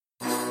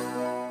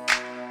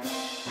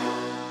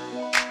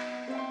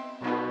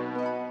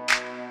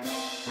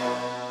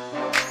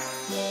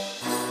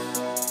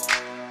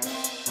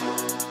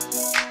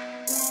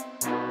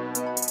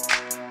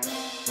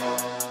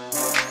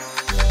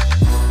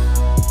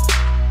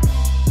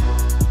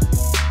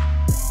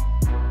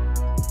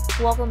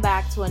Welcome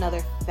back to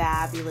another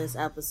fabulous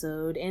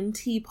episode in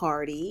Tea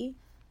Party.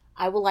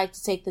 I would like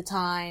to take the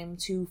time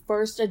to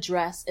first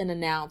address and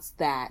announce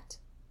that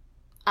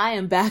I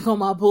am back on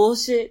my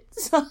bullshit.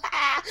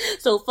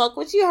 So fuck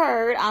what you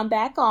heard. I'm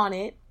back on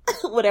it.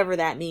 Whatever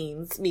that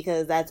means,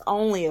 because that's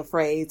only a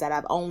phrase that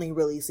I've only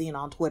really seen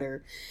on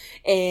Twitter.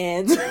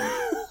 And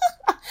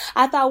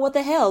I thought, what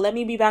the hell? Let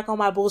me be back on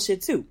my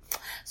bullshit too.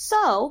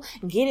 So,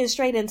 getting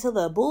straight into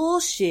the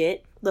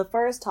bullshit, the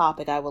first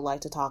topic I would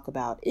like to talk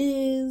about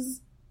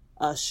is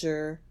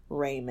Usher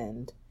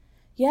Raymond.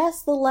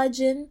 Yes, the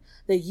legend,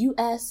 the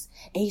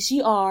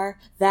U.S.H.E.R.,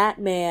 that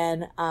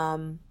man,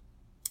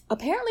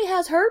 apparently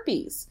has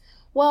herpes.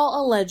 Well,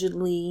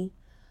 allegedly,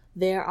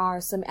 there are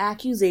some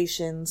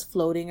accusations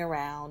floating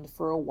around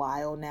for a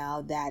while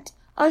now that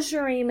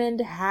Usher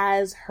Raymond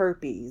has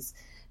herpes.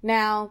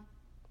 Now,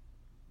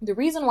 the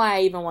reason why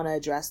I even want to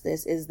address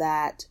this is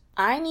that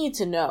I need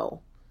to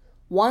know,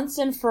 once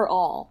and for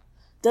all,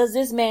 does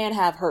this man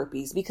have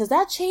herpes? Because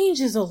that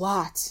changes a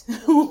lot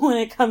when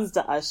it comes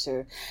to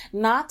Usher.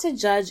 Not to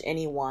judge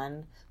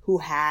anyone who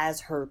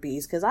has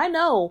herpes, because I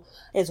know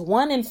it's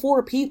 1 in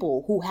 4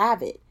 people who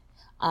have it.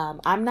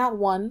 I'm not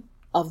one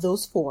of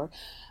those 4,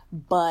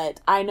 but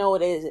I know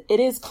it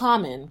is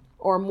common,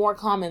 or more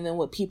common than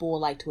what people would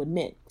like to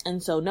admit.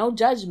 And so no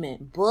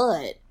judgment,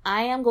 but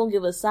I am going to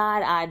give a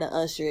side eye to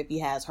Usher if he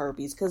has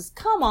herpes, because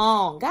come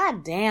on,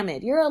 god damn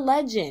it, you're a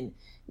legend.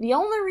 The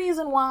only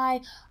reason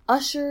why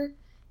Usher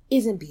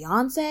isn't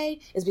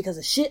Beyonce is because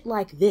of shit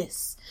like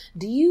this.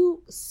 Do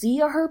you see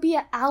a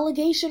herpes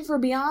allegation for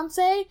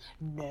Beyonce?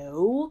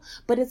 No,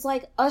 but it's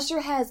like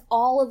Usher has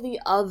all of the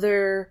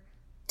other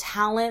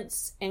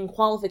talents and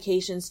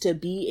qualifications to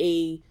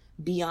be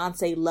a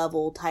Beyonce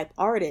level type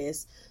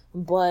artist,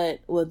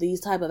 but with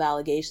these type of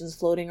allegations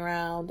floating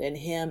around and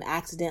him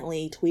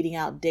accidentally tweeting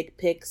out dick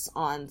pics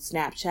on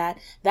Snapchat,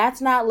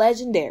 that's not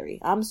legendary.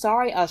 I'm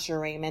sorry, Usher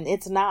Raymond,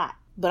 it's not.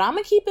 But I'm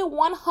gonna keep it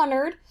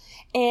 100,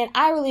 and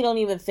I really don't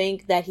even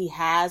think that he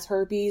has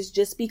herpes,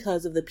 just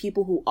because of the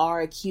people who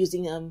are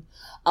accusing him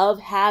of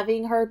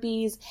having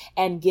herpes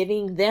and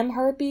giving them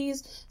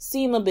herpes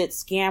seem a bit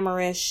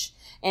scammerish.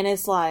 And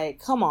it's like,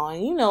 come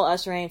on, you know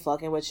Usher ain't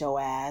fucking with your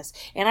ass.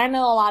 And I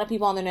know a lot of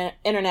people on the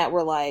internet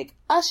were like,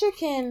 Usher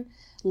can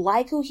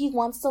like who he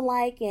wants to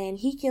like, and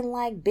he can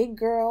like big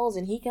girls,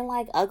 and he can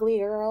like ugly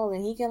girls,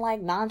 and he can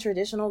like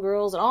non-traditional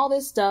girls, and all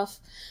this stuff.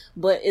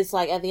 But it's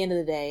like, at the end of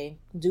the day,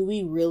 do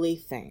we really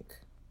think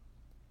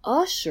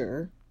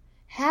Usher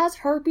has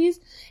herpes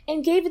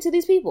and gave it to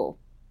these people?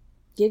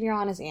 Give your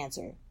honest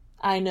answer.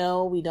 I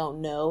know we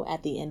don't know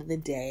at the end of the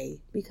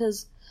day,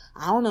 because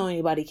I don't know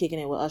anybody kicking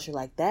it with Usher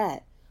like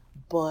that.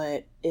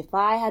 But if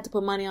I had to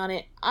put money on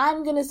it,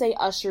 I'm going to say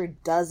Usher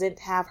doesn't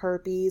have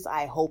herpes.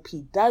 I hope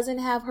he doesn't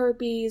have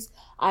herpes.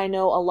 I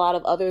know a lot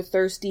of other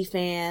thirsty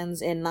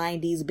fans and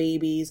 90s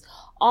babies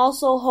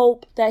also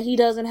hope that he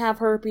doesn't have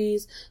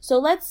herpes. So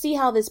let's see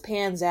how this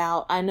pans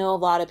out. I know a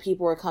lot of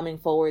people are coming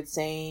forward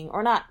saying,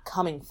 or not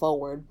coming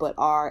forward, but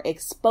are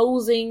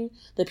exposing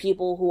the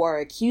people who are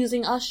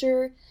accusing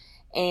Usher.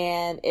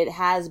 And it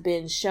has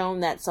been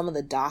shown that some of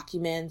the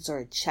documents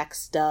or check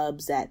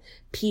stubs that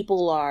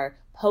people are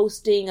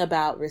posting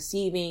about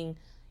receiving,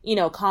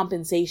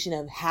 compensation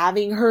of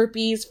having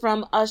herpes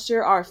from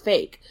Usher are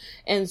fake.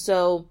 And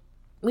so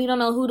we don't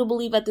know who to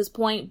believe at this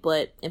point,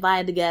 but if I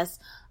had to guess,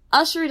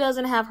 Usher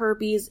doesn't have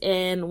herpes,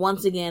 and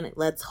once again,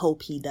 let's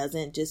hope he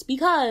doesn't, just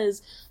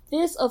because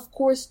this, of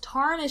course,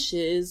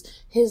 tarnishes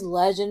his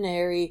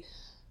legendary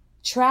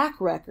track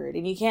record,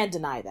 and you can't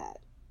deny that.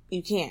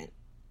 You can't.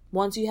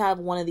 Once you have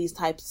one of these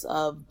types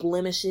of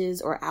blemishes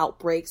or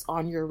outbreaks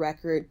on your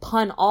record,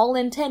 pun all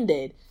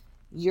intended,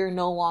 you're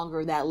no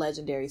longer that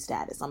legendary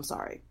status. I'm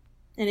sorry.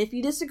 And if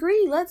you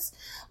disagree, let's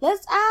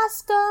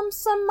ask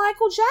some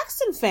Michael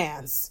Jackson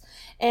fans.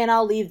 And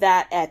I'll leave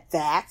that at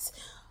that.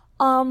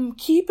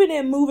 Keeping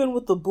it moving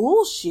with the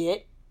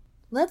bullshit,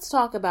 let's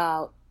talk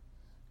about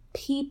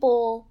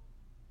people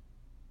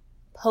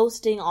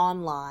posting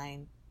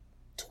online.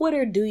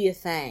 Twitter, do your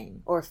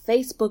thing, or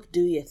Facebook,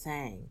 do your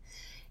thing.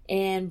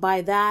 And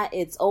by that,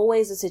 it's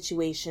always a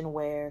situation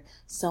where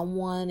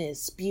someone is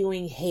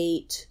spewing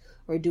hate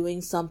or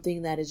doing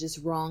something that is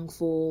just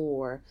wrongful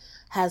or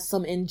has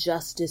some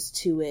injustice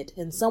to it.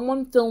 And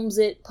someone films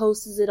it,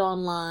 posts it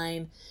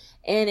online,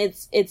 and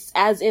it's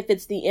as if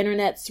it's the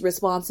internet's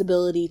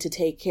responsibility to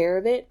take care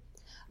of it.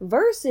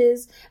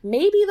 Versus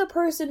maybe the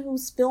person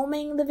who's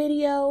filming the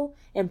video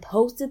and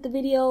posted the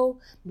video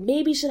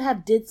maybe should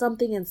have did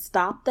something and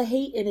stopped the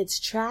hate in its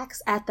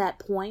tracks at that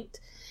point.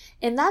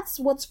 And that's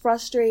what's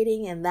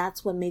frustrating, and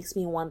that's what makes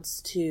me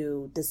want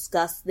to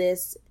discuss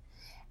this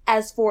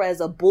as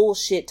a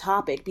bullshit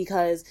topic,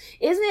 because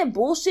isn't it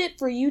bullshit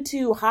for you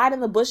to hide in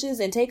the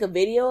bushes and take a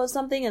video of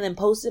something and then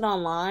post it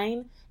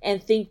online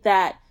and think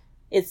that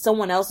it's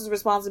someone else's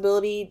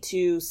responsibility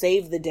to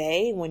save the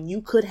day when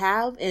you could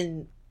have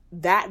in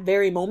that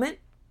very moment?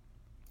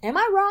 Am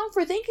I wrong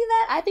for thinking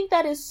that? I think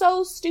that is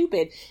so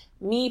stupid.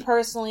 Me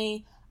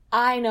personally,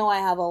 I know I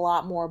have a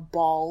lot more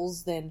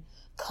balls than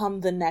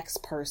become the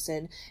next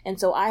person. And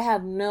so I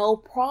have no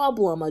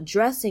problem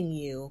addressing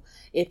you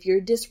if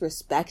you're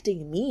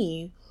disrespecting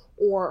me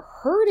or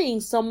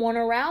hurting someone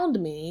around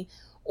me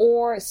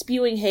or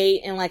spewing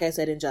hate and, like I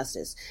said,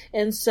 injustice.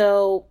 And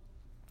so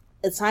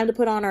it's time to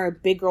put on our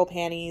big girl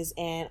panties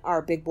and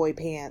our big boy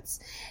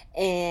pants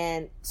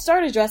and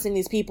start addressing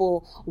these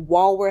people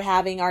while we're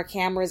having our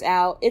cameras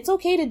out. It's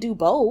okay to do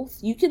both.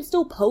 You can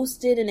still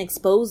post it and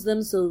expose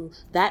them so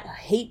that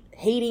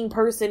hating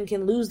person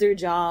can lose their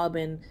job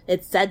and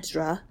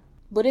etc.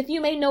 But if you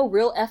made no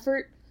real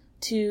effort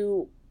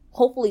to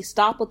hopefully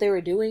stop what they were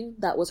doing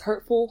that was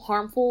hurtful,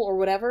 harmful, or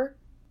whatever,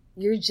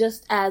 you're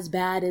just as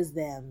bad as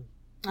them.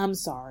 I'm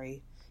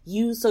sorry.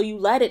 You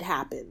let it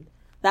happen.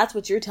 That's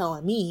what you're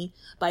telling me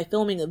by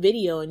filming a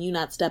video and you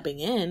not stepping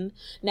in.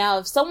 Now,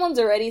 if someone's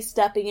already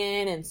stepping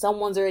in and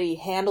someone's already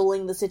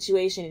handling the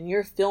situation and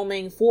you're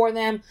filming for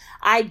them,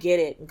 I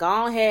get it.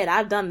 Go ahead.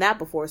 I've done that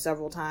before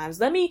several times.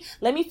 Let me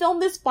film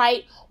this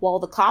fight while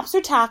the cops are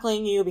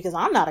tackling you, because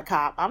I'm not a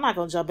cop. I'm not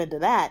going to jump into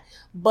that.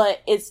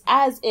 But it's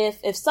as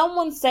if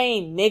someone's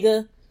saying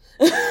nigga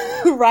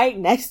right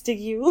next to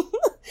you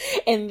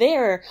and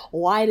they're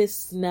white as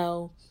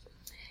snow,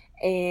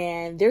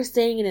 and they're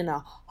saying it in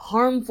a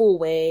harmful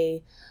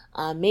way,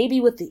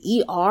 maybe with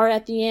the ER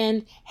at the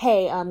end.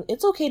 Hey,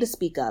 it's okay to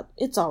speak up.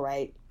 It's all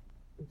right.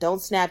 Don't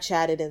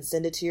Snapchat it and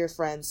send it to your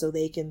friends so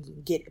they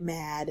can get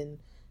mad and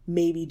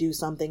maybe do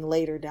something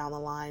later down the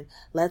line.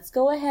 Let's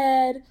go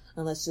ahead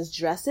and let's just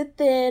dress it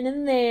then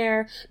and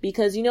there,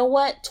 because you know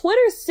what?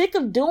 Twitter's sick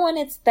of doing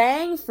its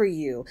thing for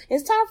you.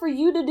 It's time for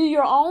you to do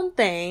your own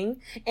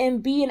thing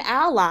and be an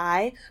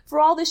ally for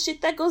all the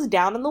shit that goes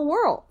down in the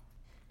world.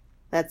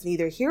 That's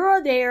neither here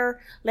or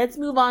there. Let's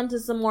move on to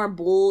some more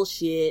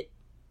bullshit.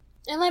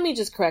 And let me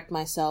just correct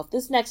myself.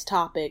 This next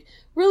topic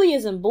really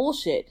isn't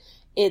bullshit.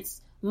 It's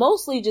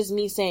mostly just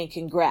me saying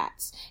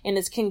congrats. And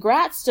it's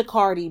congrats to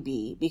Cardi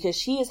B, because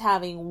she is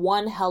having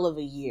one hell of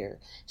a year.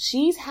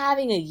 She's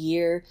having a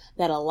year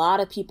that a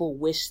lot of people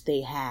wish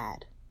they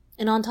had.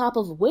 And on top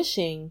of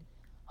wishing,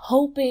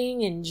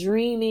 hoping and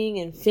dreaming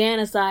and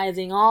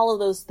fantasizing, all of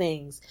those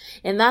things.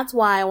 And that's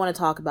why I want to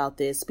talk about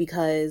this,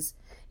 because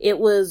it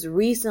was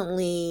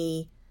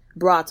recently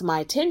brought to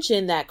my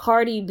attention that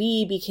Cardi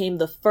B became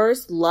the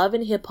first Love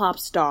and Hip Hop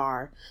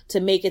star to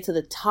make it to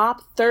the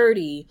top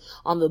 30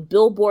 on the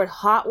Billboard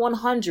Hot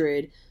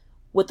 100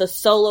 with a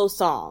solo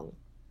song.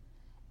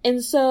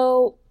 And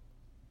so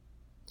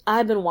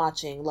I've been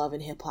watching Love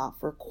and Hip Hop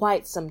for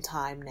quite some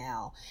time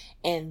now,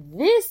 and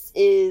this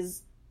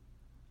is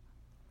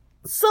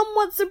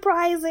somewhat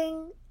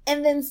surprising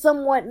and then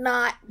somewhat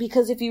not,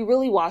 because if you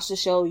really watch the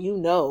show, you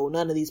know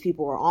none of these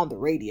people are on the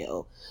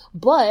radio.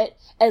 But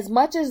as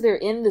much as they're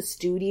in the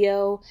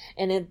studio,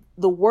 and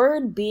the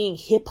word being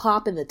hip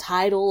hop in the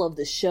title of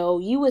the show,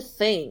 you would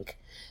think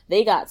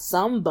they got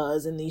some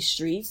buzz in these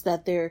streets,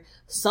 that they're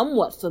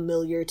somewhat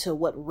familiar to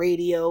what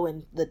radio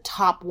and the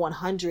top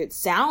 100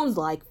 sounds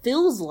like,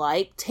 feels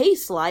like,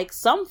 tastes like,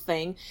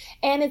 something.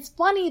 And it's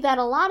funny that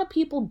a lot of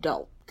people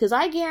don't, because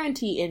I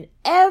guarantee in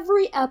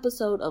every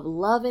episode of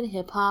Love and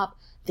Hip Hop,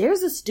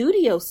 there's a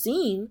studio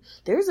scene,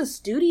 there's a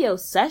studio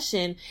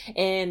session,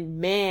 and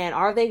man,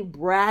 are they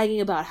bragging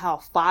about how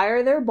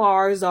fire their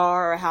bars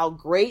are or how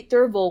great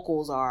their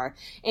vocals are.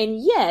 And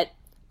yet,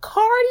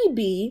 Cardi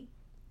B,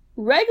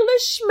 regular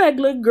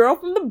schmegler girl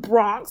from the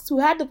Bronx who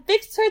had to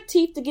fix her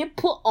teeth to get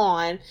put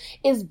on,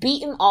 is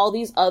beating all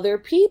these other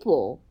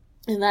people.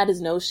 And that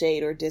is no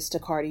shade or diss to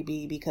Cardi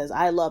B, because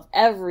I love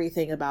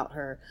everything about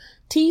her.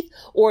 Teeth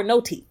or no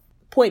teeth,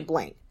 point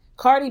blank,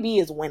 Cardi B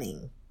is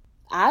winning.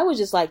 I would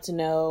just like to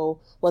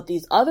know what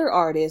these other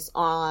artists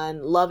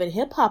on Love and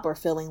Hip Hop are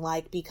feeling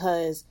like,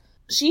 because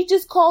she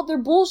just called their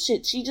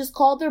bullshit. She just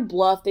called their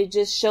bluff. They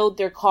just showed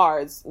their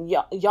cards.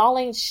 Y'all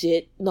ain't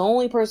shit. The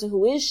only person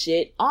who is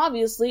shit,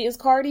 obviously, is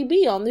Cardi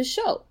B on this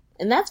show.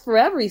 And that's for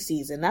every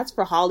season. That's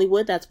for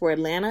Hollywood, that's for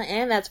Atlanta,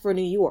 and that's for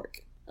New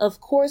York.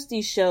 Of course,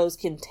 these shows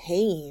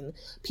contain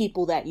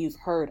people that you've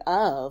heard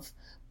of,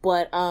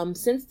 but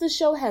since the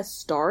show has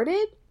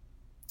started,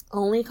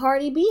 only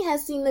Cardi B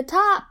has seen the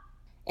top.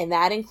 And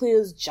that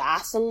includes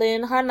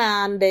Jocelyn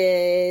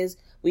Hernandez.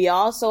 We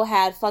also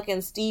had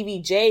fucking Stevie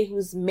J,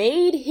 who's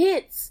made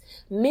hits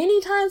many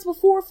times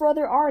before for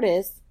other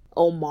artists.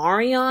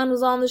 Omarion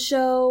was on the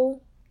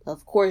show.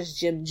 Of course,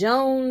 Jim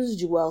Jones,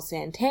 Joel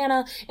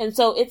Santana. And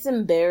so it's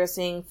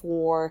embarrassing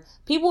for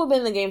people who've been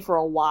in the game for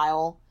a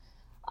while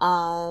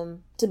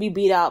to be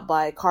beat out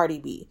by Cardi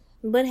B.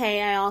 But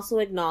hey, I also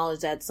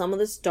acknowledge that some of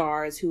the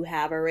stars who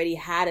have already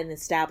had an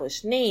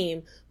established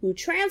name, who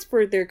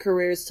transferred their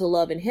careers to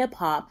Love and Hip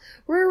Hop,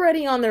 were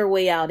already on their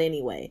way out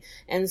anyway.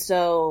 And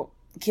so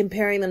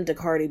comparing them to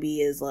Cardi B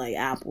is like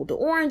apple to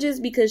oranges,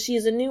 because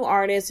she's a new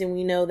artist and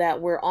we know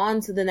that we're on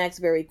to the next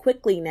very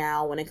quickly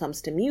now when it comes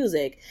to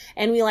music,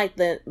 and we like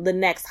the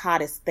next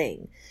hottest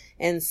thing.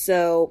 And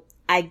so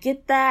I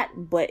get that,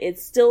 but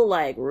it's still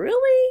like,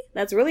 really?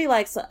 That's really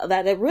like,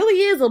 that it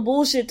really is a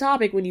bullshit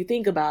topic when you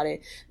think about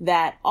it,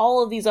 that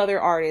all of these other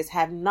artists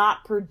have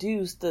not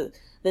produced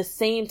the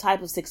same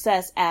type of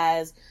success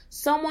as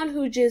someone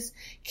who just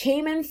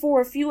came in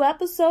for a few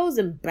episodes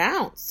and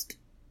bounced.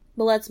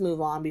 But let's move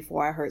on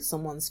before I hurt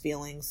someone's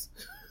feelings.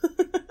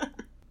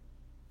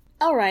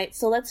 Alright,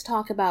 so let's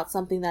talk about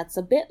something that's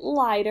a bit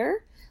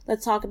lighter.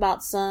 Let's talk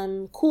about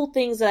some cool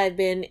things that I've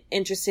been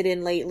interested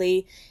in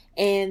lately,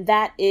 and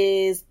that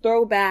is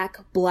throwback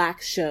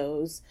black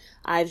shows.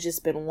 I've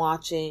just been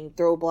watching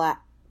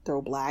throwback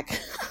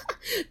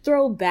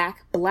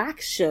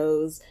black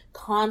shows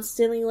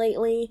constantly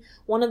lately.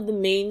 One of the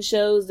main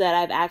shows that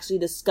I've actually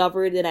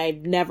discovered that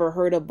I've never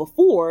heard of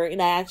before,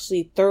 and I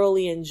actually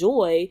thoroughly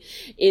enjoy,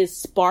 is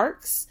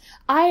Sparks.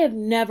 I have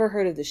never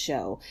heard of the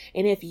show,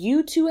 and if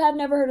you too have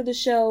never heard of the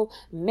show,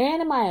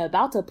 man, am I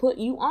about to put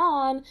you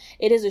on.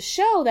 It is a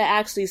show that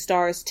actually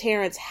stars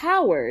Terrence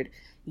Howard.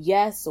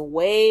 Yes,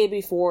 way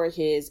before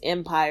his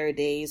Empire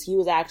days, he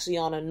was actually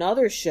on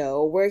another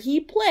show where he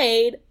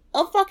played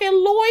a fucking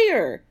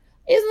lawyer.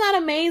 Isn't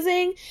that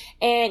amazing?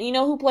 And you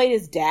know who played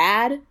his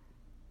dad?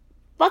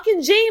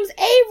 Fucking James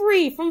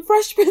Avery from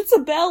Fresh Prince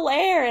of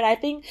Bel-Air. And I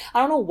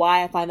don't know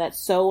why I find that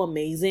so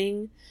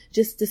amazing,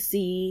 just to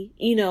see,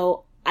 you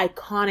know,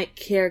 iconic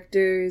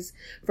characters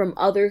from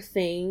other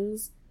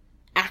things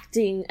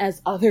acting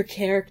as other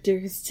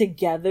characters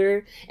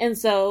together. And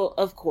so,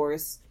 of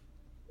course,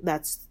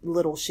 that's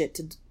little shit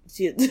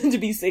to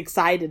be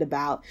excited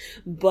about,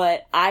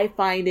 but I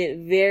find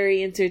it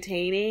very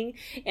entertaining,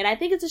 and I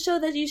think it's a show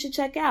that you should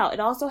check out.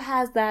 It also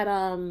has that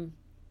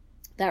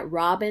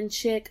Robin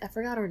chick, I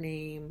forgot her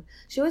name.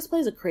 She always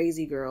plays a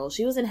crazy girl.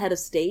 She was in Head of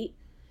State.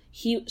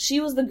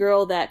 She was the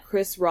girl that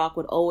Chris Rock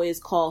would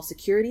always call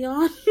security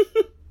on.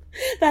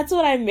 That's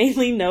what I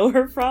mainly know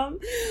her from.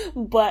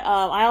 But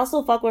I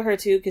also fuck with her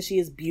too because she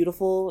is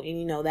beautiful and,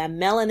 you know, that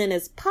melanin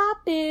is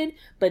popping.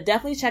 But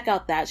definitely check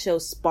out that show,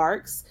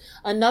 Sparks.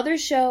 Another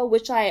show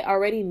which I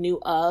already knew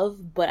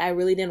of but I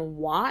really didn't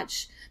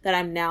watch, that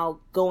I'm now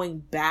going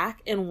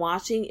back and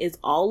watching, is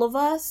All of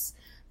Us.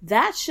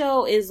 That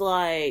show is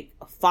like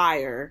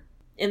fire.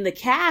 And the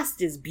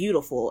cast is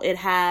beautiful. It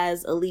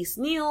has Elise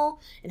Neal,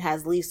 it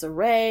has Lisa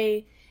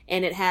Ray,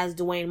 and it has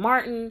Dwayne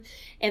Martin.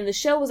 And the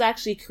show was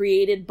actually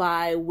created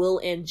by Will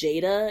and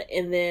Jada,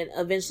 and then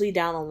eventually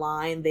down the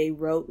line they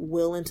wrote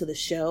Will into the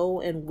show,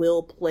 and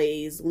Will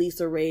plays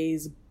Lisa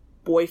Ray's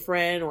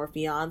boyfriend or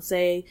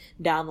fiance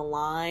down the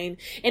line.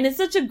 And it's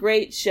such a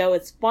great show.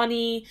 It's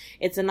funny.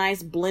 It's a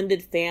nice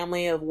blended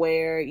family of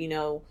where, you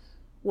know,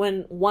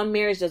 when one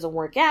marriage doesn't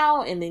work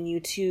out and then you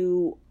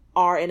two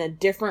are in a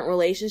different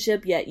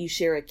relationship, yet you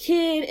share a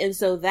kid. And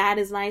so that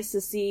is nice to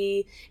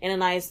see in a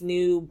nice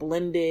new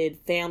blended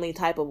family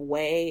type of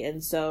way.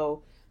 And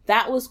so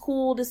that was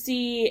cool to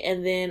see.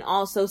 And then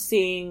also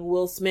seeing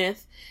Will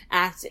Smith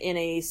act in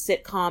a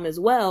sitcom as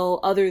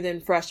well, other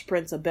than Fresh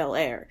Prince of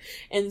Bel-Air.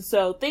 And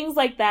so things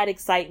like that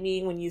excite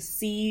me when you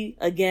see,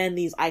 again,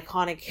 these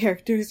iconic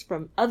characters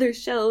from other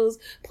shows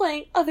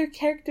playing other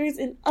characters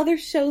in other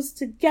shows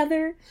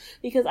together.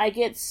 Because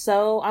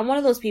I'm one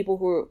of those people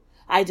who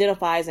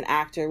identify as an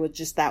actor with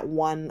just that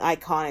one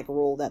iconic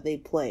role that they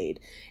played.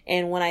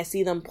 And when I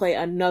see them play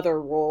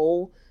another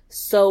role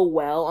so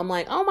well, I'm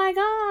like, oh my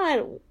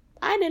God,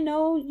 I didn't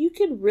know you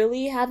could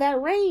really have that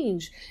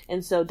range.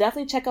 And so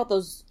definitely check out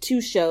those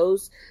two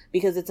shows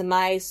because it's a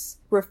nice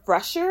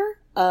refresher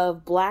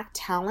of Black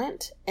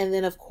talent. And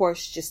then of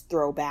course just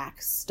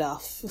throwback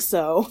stuff.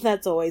 So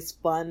that's always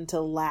fun to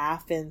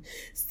laugh and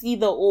see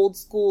the old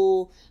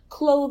school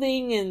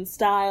clothing and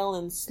style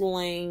and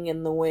slang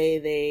and the way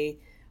they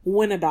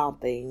went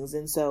about things.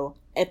 And so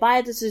if I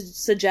had to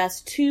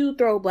suggest two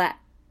throwback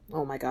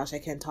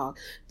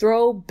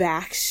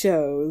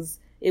shows,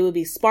 it would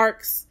be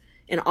Sparks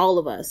and All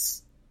of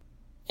Us.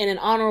 And an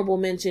honorable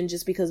mention,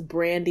 just because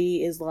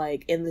Brandy is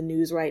like in the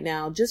news right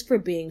now just for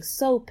being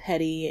so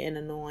petty and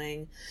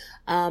annoying,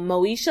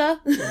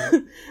 Moesha.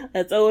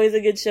 That's always a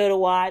good show to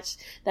watch.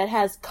 That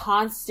has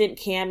constant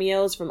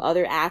cameos from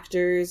other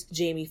actors.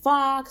 Jamie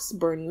Foxx,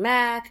 Bernie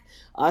Mac,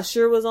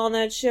 Usher was on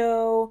that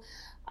show.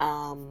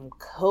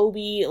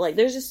 Kobe, like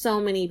there's just so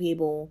many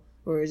people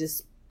who are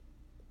just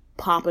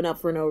popping up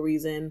for no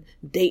reason,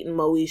 dating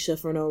Moesha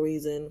for no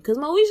reason, because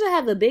Moesha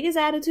had the biggest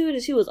attitude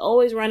and she was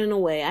always running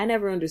away. I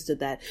never understood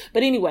that.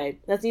 But anyway,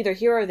 that's neither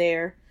here or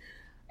there.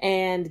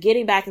 And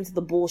getting back into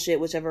the bullshit,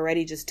 which I've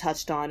already just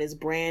touched on, is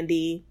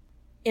Brandy.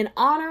 In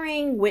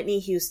honoring Whitney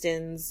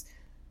Houston's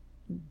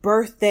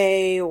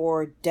birthday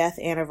or death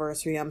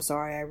anniversary, I'm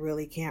sorry, I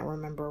really can't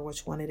remember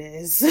which one it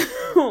is.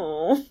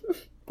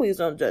 Please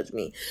don't judge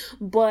me.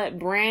 But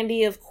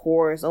Brandy, of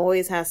course,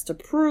 always has to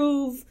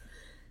prove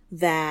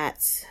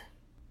that,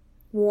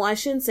 well, I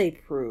shouldn't say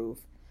prove.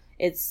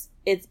 It's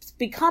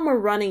become a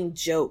running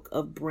joke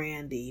of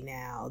Brandy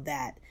now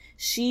that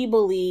she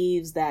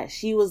believes that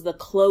she was the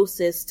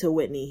closest to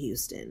Whitney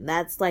Houston.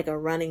 That's like a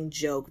running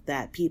joke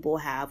that people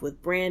have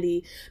with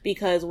Brandy,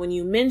 because when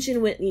you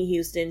mention Whitney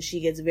Houston,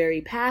 she gets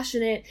very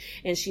passionate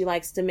and she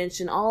likes to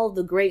mention all of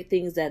the great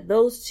things that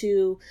those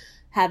two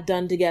have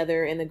done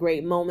together and the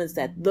great moments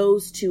that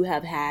those two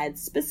have had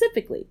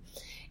specifically.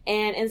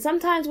 And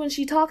sometimes when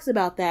she talks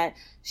about that,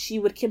 she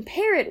would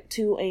compare it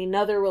to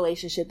another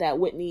relationship that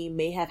Whitney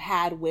may have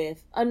had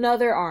with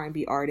another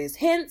R&B artist,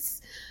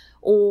 hence,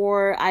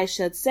 or I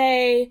should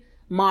say,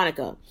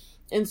 Monica.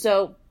 And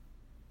so,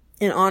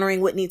 in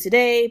honoring Whitney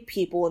today,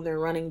 people in their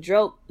running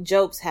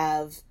jokes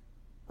have,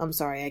 I'm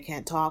sorry, I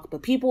can't talk,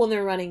 but people in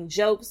their running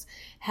jokes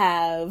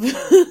have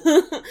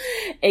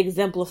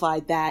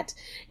exemplified that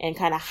and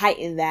kind of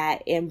heightened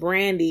that. And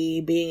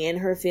Brandy, being in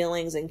her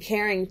feelings and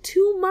caring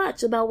too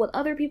much about what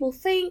other people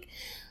think,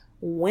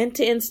 went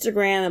to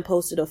Instagram and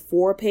posted a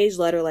 4-page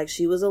letter like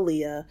she was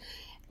Aaliyah,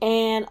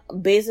 and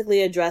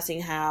basically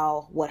addressing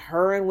how what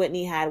her and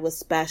Whitney had was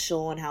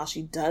special and how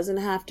she doesn't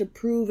have to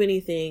prove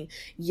anything.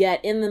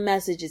 Yet in the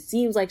message, it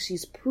seems like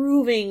she's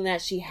proving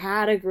that she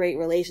had a great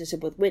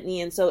relationship with Whitney.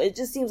 And so it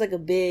just seems like a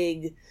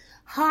big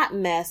hot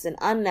mess and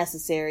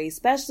unnecessary,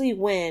 especially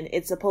when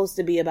it's supposed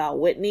to be about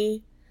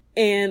Whitney.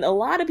 And a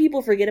lot of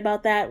people forget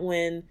about that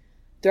when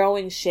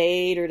throwing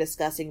shade or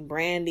discussing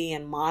Brandy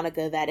and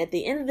Monica, that at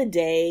the end of the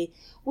day,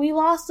 we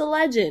lost a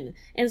legend.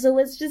 And so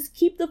let's just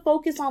keep the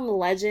focus on the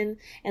legend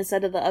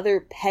instead of the other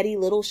petty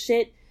little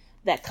shit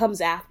that comes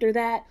after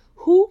that.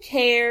 Who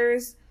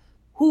cares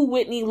who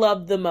Whitney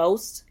loved the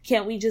most?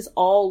 Can't we just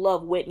all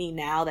love Whitney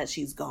now that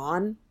she's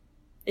gone?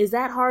 Is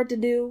that hard to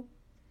do?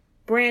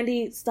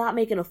 Brandy, stop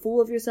making a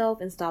fool of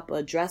yourself and stop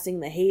addressing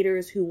the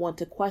haters who want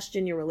to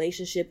question your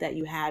relationship that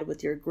you had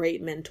with your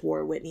great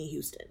mentor, Whitney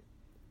Houston.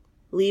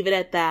 Leave it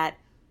at that.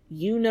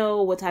 You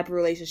know what type of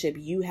relationship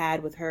you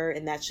had with her,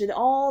 and that should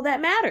all that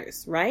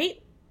matters,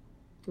 right?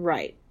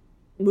 Right.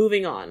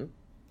 Moving on.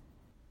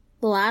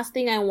 The last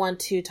thing I want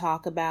to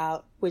talk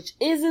about, which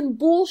isn't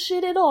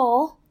bullshit at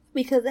all,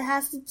 because it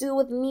has to do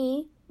with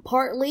me,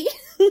 partly.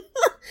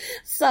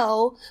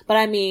 But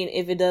I mean,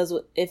 if it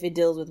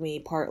deals with me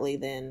partly,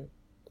 then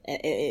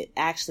it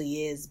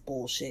actually is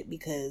bullshit,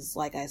 because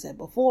like I said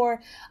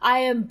before, I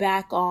am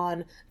back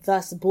on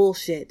thus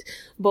bullshit.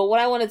 But what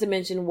I wanted to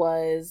mention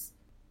was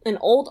an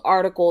old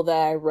article that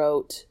I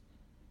wrote,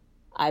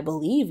 I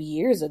believe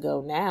years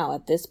ago now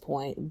at this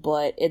point,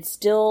 but it's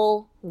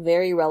still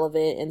very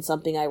relevant and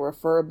something I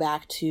refer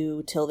back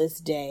to till this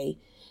day.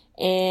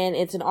 And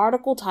it's an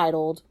article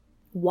titled,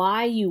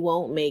 "Why You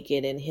Won't Make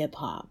It in Hip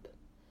Hop."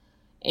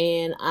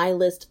 And I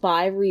list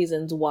 5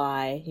 reasons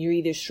why you're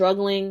either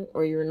struggling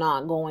or you're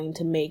not going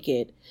to make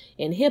it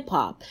in hip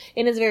hop.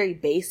 And it's very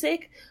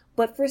basic,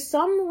 but for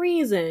some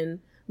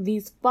reason,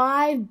 these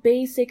 5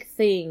 basic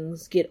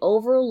things get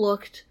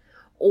overlooked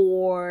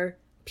or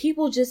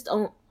people just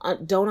don't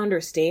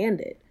understand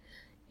it.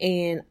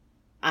 And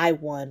I,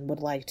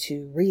 would like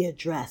to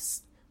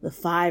readdress the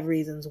 5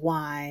 reasons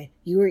why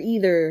you are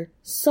either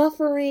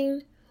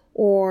suffering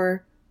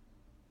or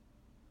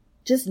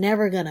just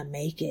never gonna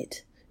make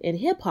it in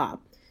hip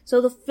hop.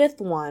 So the 5th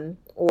one,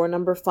 or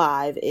number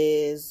 5,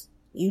 is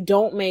you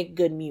don't make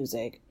good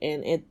music.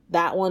 And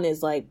that one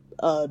is like,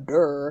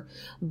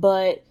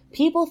 but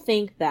people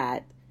think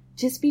that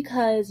just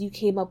because you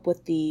came up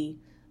with the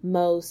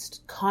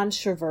most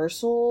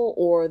controversial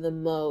or the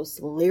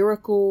most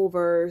lyrical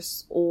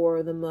verse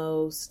or the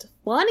most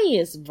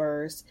funniest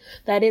verse,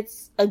 that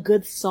it's a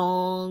good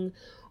song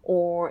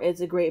or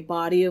it's a great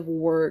body of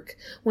work,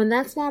 when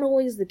that's not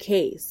always the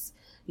case.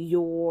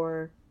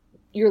 Your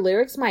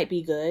lyrics might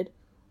be good,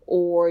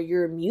 or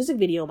your music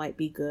video might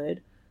be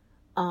good.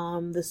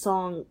 The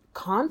song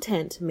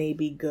content may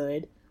be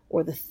good,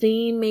 or the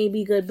theme may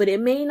be good, but it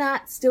may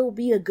not still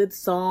be a good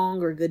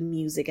song or good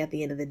music at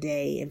the end of the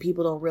day. And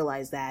people don't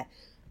realize that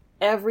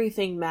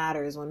everything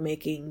matters when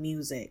making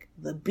music.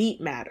 The beat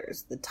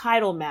matters, the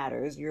title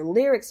matters, your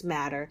lyrics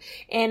matter.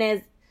 And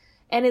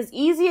as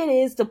easy it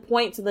is to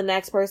point to the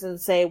next person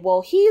and say,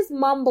 well, he's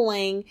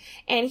mumbling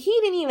and he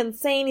didn't even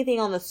say anything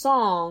on the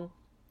song.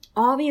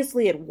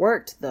 Obviously it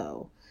worked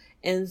though.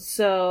 And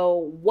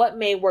so what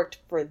may work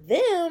for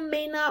them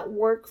may not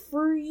work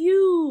for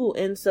you.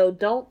 And so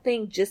don't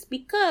think just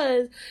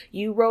because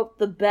you wrote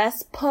the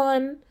best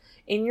pun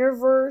in your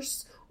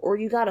verse or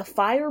you got a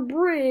fire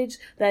bridge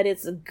that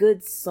it's a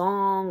good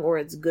song or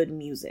it's good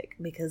music,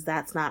 because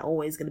that's not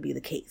always going to be the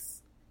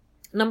case.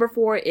 Number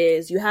 4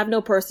 is you have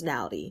no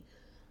personality.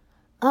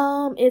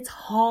 It's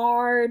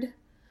hard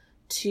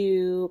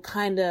to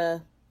kind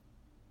of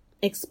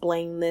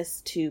explain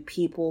this to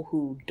people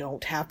who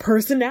don't have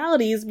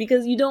personalities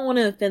because you don't want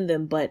to offend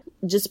them, but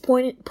just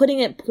putting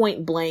it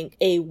point blank,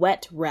 a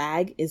wet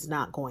rag is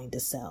not going to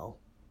sell.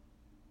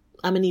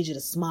 I'm gonna need you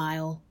to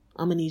smile.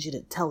 I'm gonna need you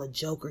to tell a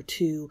joke or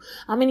two.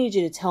 I'm gonna need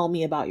you to tell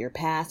me about your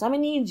past. I'm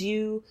gonna need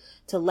you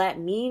to let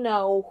me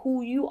know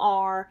who you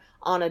are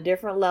on a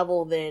different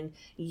level than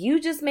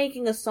you just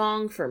making a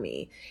song for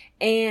me.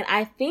 And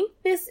I think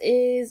this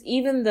is,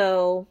 even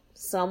though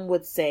some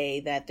would say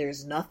that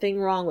there's nothing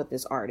wrong with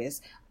this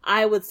artist,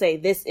 I would say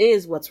this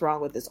is what's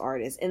wrong with this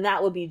artist, and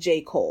that would be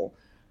J. Cole.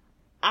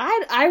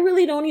 I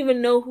really don't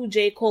even know who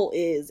J. Cole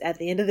is at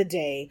the end of the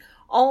day.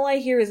 All I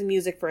hear is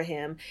music for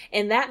him.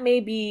 And that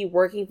may be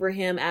working for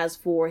him as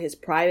for his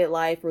private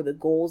life or the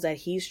goals that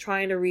he's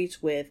trying to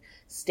reach with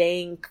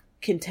staying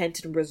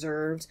content and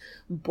reserved.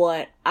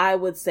 But I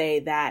would say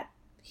that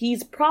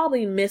he's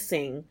probably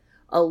missing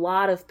a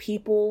lot of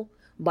people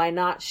by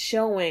not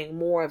showing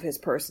more of his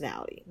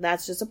personality.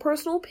 That's just a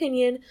personal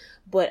opinion.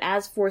 But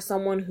as for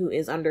someone who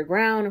is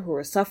underground, who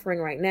are suffering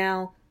right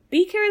now,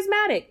 be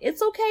charismatic.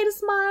 It's okay to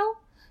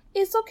smile.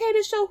 It's okay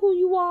to show who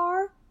you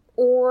are.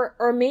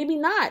 Or maybe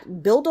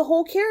not. Build a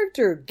whole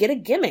character. Get a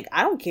gimmick.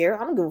 I don't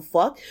care. I don't give a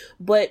fuck.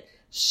 But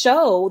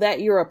show that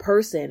you're a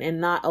person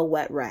and not a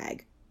wet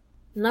rag.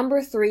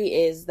 Number 3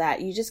 is that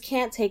you just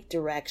can't take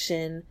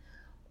direction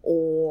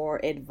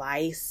or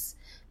advice.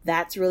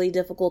 That's really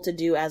difficult to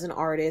do as an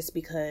artist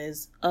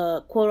because,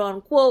 quote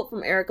unquote,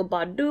 from Erykah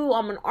Badu,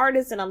 I'm an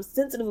artist and I'm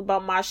sensitive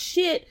about my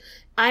shit.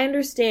 I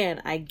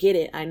understand. I get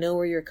it. I know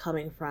where you're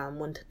coming from.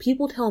 When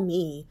people tell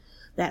me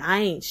that I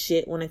ain't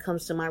shit when it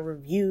comes to my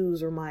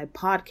reviews or my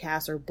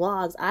podcasts or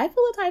blogs, I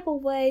feel a type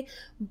of way,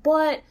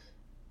 but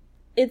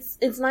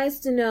it's nice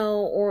to know,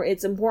 or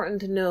it's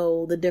important to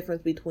know the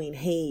difference between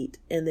hate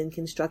and then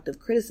constructive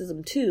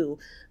criticism too.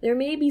 There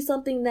may be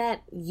something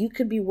that you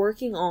could be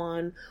working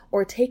on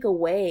or take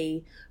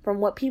away from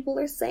what people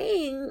are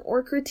saying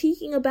or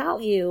critiquing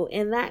about you,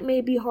 and that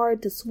may be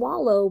hard to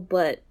swallow,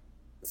 but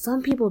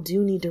some people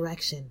do need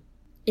direction.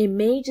 It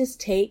may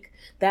just take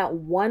that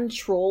one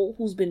troll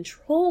who's been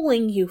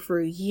trolling you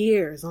for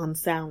years on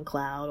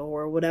SoundCloud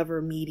or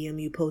whatever medium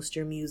you post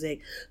your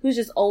music, who's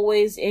just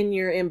always in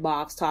your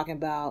inbox talking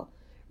about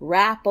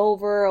rap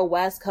over a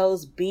West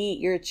Coast beat,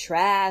 you're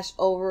trash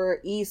over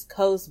East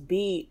Coast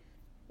beat.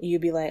 You'd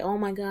be like, oh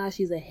my gosh,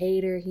 he's a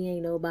hater, he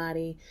ain't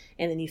nobody.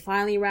 And then you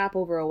finally rap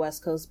over a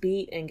West Coast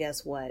beat, and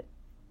guess what?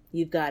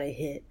 You've got a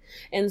hit.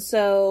 And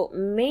so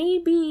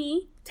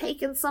maybe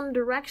taking some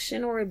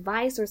direction or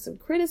advice or some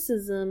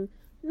criticism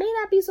may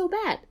not be so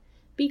bad,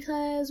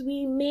 because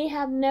we may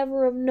have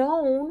never have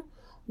known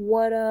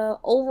what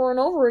Over and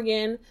Over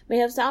Again may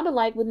have sounded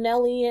like with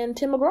Nelly and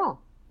Tim McGraw.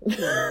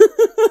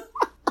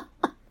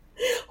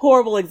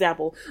 Horrible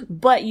example,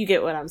 but you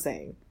get what I'm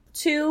saying.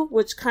 2,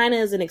 which kind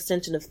of is an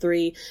extension of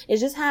 3, is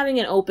just having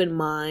an open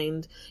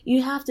mind.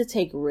 You have to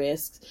take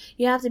risks.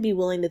 You have to be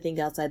willing to think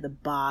outside the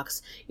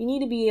box. You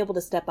need to be able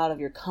to step out of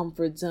your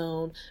comfort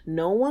zone.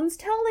 No one's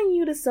telling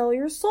you to sell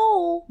your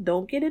soul.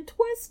 Don't get it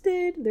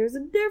twisted. There's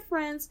a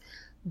difference.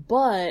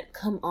 But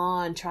come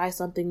on, try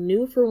something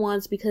new for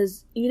once,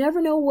 because you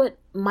never know what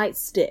might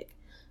stick.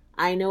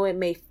 I know it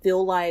may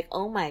feel like,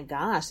 oh my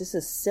gosh, this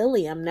is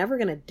silly. I'm never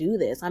going to do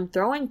this. I'm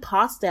throwing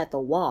pasta at the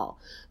wall.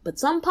 But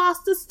some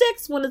pasta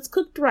sticks when it's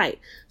cooked right.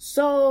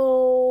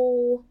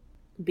 So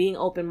being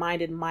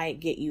open-minded might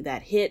get you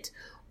that hit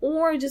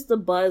or just the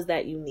buzz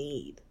that you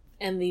need.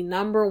 And the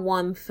number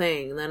one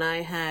thing that I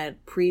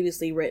had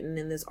previously written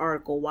in this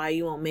article, Why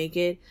You Won't Make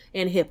It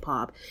in Hip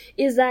Hop,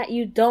 is that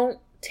you don't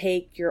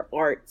take your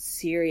art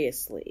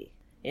seriously.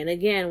 And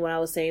again, what I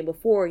was saying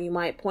before, you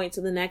might point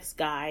to the next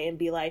guy and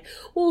be like,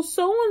 well,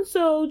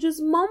 so-and-so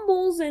just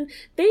mumbles and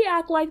they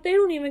act like they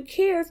don't even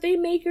care if they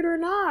make it or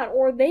not.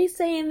 Or they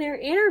say in their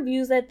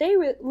interviews that they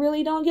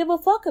really don't give a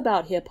fuck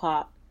about hip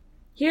hop.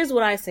 Here's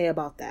what I say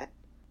about that.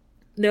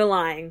 They're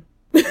lying.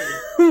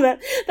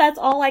 That's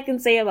all I can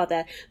say about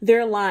that.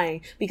 They're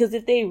lying. Because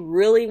if they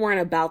really weren't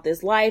about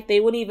this life, they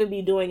wouldn't even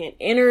be doing an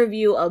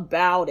interview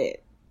about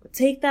it.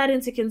 Take that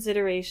into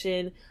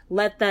consideration.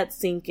 Let that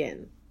sink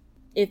in.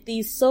 If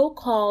these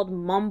so-called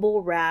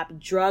mumble rap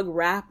drug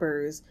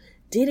rappers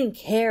didn't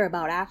care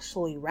about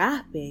actually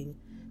rapping,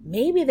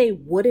 maybe they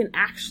wouldn't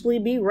actually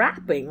be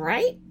rapping,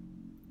 right?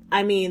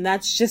 I mean,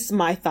 that's just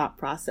my thought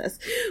process.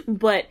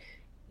 But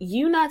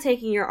you not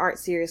taking your art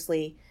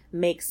seriously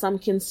makes some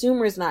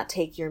consumers not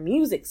take your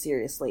music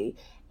seriously.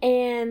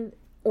 And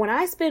when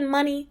I spend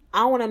money,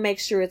 I want to make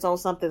sure it's on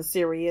something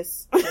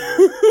serious.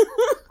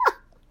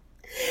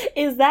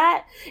 Is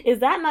that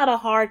not a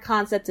hard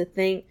concept to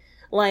think?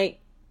 Like,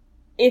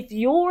 if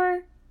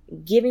you're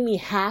giving me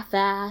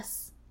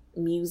half-ass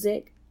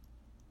music,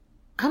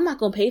 I'm not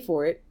going to pay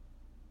for it.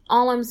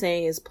 All I'm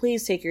saying is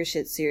please take your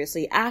shit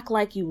seriously. Act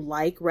like you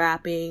like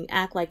rapping.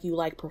 Act like you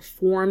like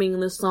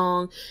performing the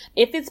song.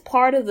 If it's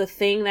part of the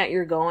thing that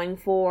you're going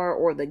for,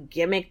 or the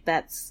gimmick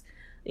that's,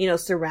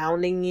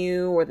 surrounding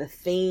you, or the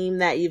theme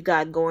that you've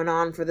got going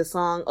on for the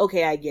song,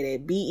 okay, I get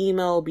it. Be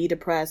emo, be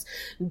depressed.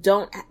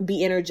 Don't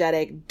be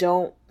energetic.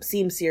 Don't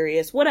seem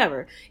serious.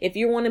 Whatever. If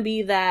you want to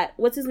be that,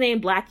 what's his name,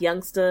 Black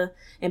Youngsta,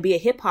 and be a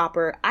hip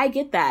hopper, I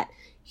get that.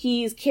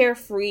 He's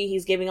carefree.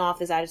 He's giving off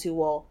this attitude,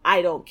 well,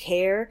 I don't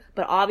care.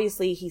 But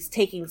obviously he's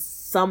taking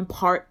some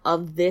part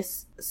of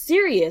this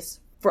serious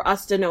for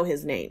us to know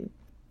his name.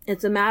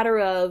 It's a matter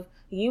of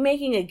you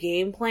making a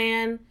game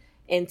plan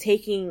and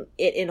taking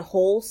it in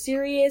whole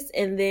serious,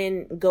 and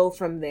then go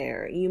from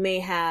there. You may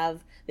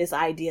have this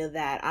idea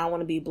that I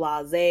want to be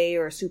blasé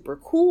or super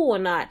cool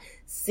and not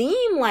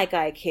seem like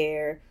I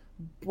care,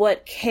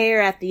 but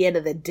care at the end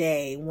of the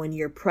day when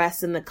you're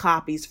pressing the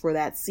copies for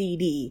that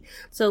CD.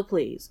 So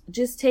please,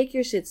 just take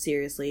your shit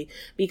seriously,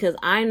 because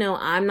I know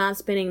I'm not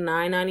spending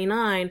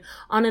 $9.99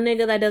 on a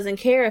nigga that doesn't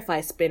care if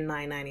I spend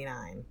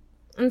 $9.99.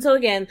 And so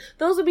again,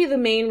 those would be the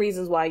main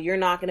reasons why you're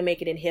not going to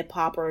make it in hip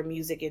hop or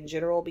music in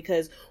general,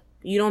 because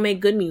you don't make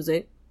good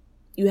music,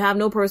 you have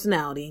no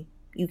personality,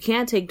 you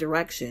can't take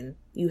direction,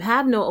 you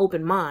have no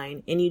open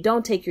mind, and you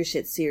don't take your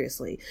shit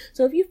seriously.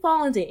 So if you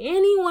fall into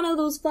any one of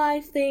those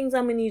 5 things,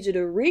 I'm going to need you to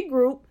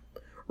regroup,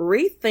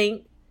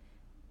 rethink,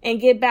 and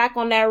get back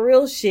on that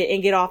real shit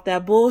and get off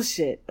that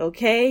bullshit,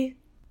 okay?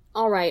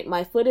 Alright,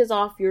 my foot is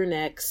off your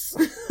necks.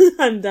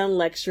 I'm done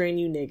lecturing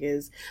you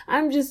niggas.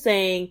 I'm just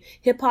saying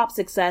hip-hop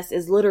success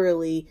is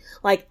literally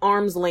like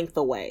arm's length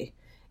away.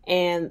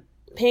 And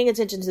paying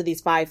attention to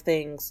these 5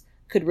 things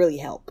could really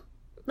help.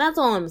 That's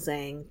all I'm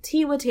saying.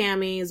 Tea with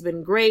Tammy has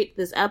been great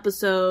this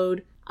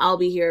episode. I'll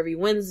be here every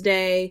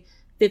Wednesday.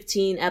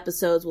 15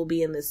 episodes will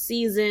be in this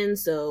season,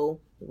 so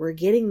we're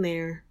getting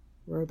there.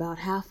 We're about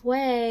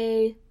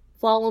halfway.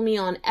 Follow me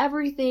on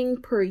everything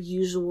per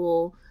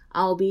usual.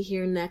 I'll be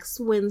here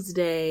next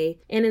Wednesday.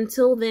 And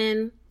until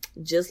then,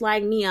 just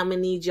like me, I'm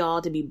gonna need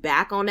y'all to be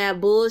back on that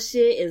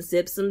bullshit and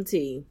sip some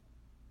tea.